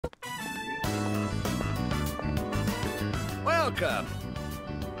Welcome.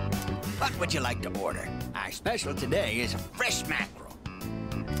 What would you like to order? Our special today is fresh mackerel.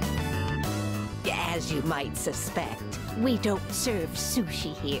 As you might suspect, we don't serve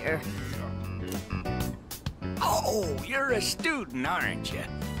sushi here. Oh, you're a student, aren't you?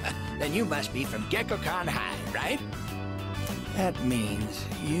 Then you must be from Gekkoukan High, right? That means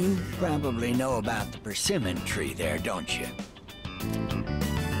you probably know about the persimmon tree there, don't you?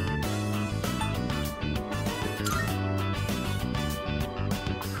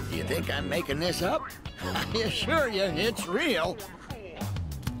 You think I'm making this up? I assure you, it's real.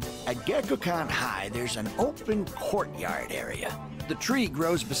 At Gekkoukan High, there's an open courtyard area. The tree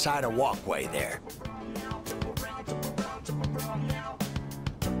grows beside a walkway there.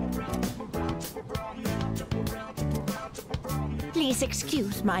 Please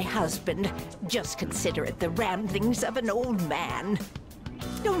excuse my husband. Just consider it the ramblings of an old man.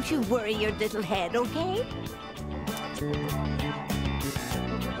 Don't you worry your little head, okay?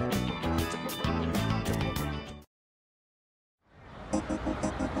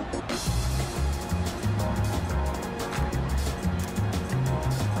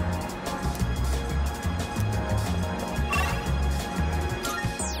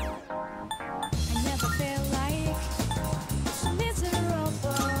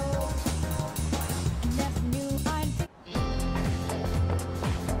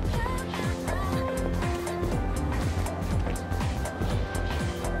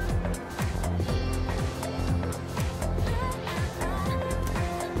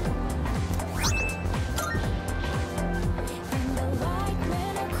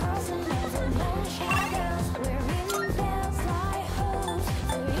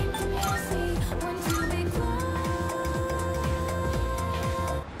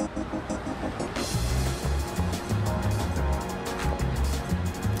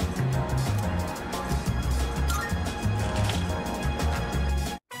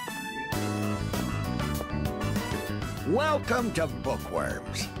 Welcome to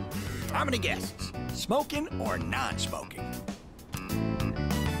Bookworms. How many guests? Smoking or non-smoking?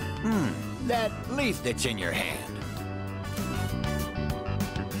 That leaf that's in your hand.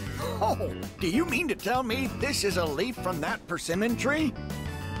 Oh, do you mean to tell me this is a leaf from that persimmon tree?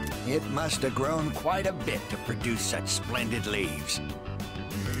 It must have grown quite a bit to produce such splendid leaves.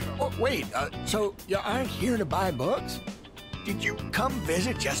 Oh, wait, so you aren't here to buy books? Did you come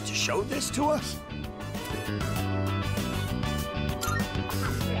visit just to show this to us?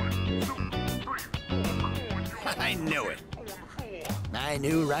 I knew it. I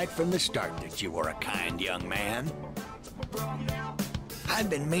knew right from the start that you were a kind young man. I've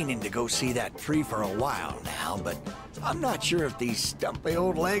been meaning to go see that tree for a while now, but I'm not sure if these stumpy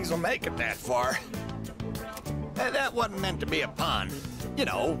old legs will make it that far. That wasn't meant to be a pun. You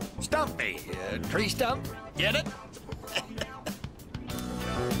know, stumpy. Tree stump. Get it?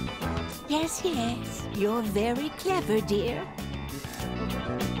 Yes, yes. You're very clever, dear.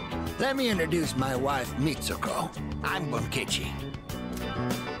 Let me introduce my wife, Mitsuko. I'm Bunkichi.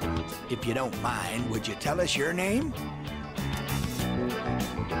 If you don't mind, would you tell us your name?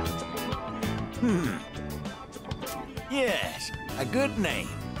 Yes, a good name.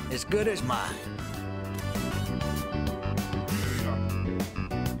 As good as mine.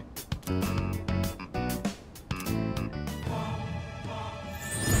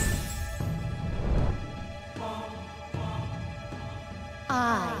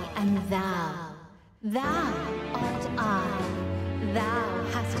 I am thou. Thou art I. Thou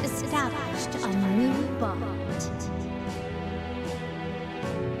hast established a new bond.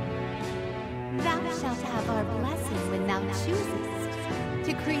 Thou shalt have our blessing when thou choosest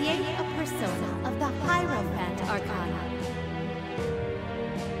to create a persona of the Hierophant Arcana.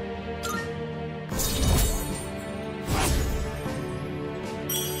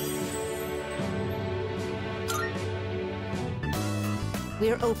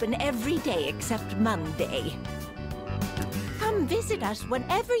 We're open every day except Monday. Come visit us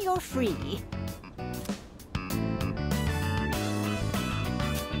whenever you're free.